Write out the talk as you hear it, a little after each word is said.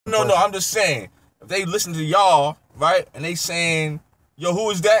No, I'm just saying. If they listen to y'all, right, and they saying, yo,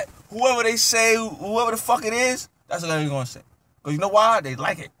 who is that? Whoever they say, whoever the fuck it is, that's what they're gonna say. Cause you know why? They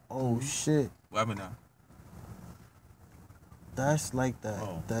like it. Oh shit. What happened now? That's like the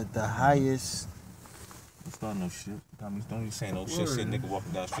highest. Don't start no shit. Don't you say no shit, nigga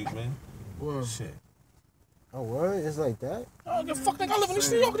walking down the street, man. Word. Shit. Oh, word? It's like that? I don't give a fuck, nigga. I live in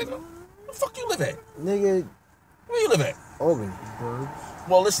New York, nigga. Where the fuck you live at? Nigga. Where you live at? Albany.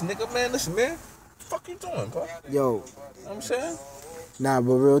 Well, listen, nigga, man. Listen, man. What the fuck you doing, bro? Yo. You know what I'm saying? Nah,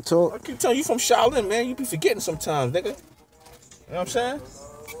 but real talk. I keep telling you from Shaolin, man. You be forgetting sometimes, nigga. You know what I'm saying?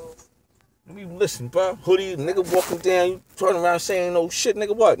 You listen, bro. Hoodie, nigga walking down, you turn around saying no shit,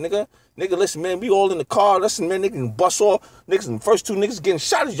 nigga. What, nigga? Nigga, listen, man. We all in the car. Listen, man. Nigga can bust off. Niggas, the first two niggas getting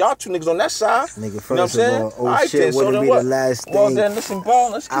shot is y'all two niggas on that side. Nigga, first you know what I'm saying? of all, shit wouldn't be the last thing. Well, then, listen, bro.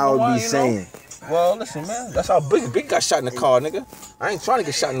 Let's keep I would on, be saying. Well, listen, man. That's how Big got shot in the car, nigga. I ain't trying to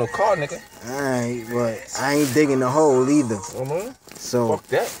get shot in no car, nigga. Alright, but I ain't digging the hole either. So fuck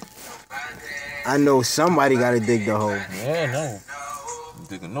that. I know somebody gotta dig the hole. Yeah, no. I'm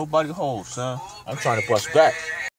digging nobody's hole, son. I'm trying to bust back.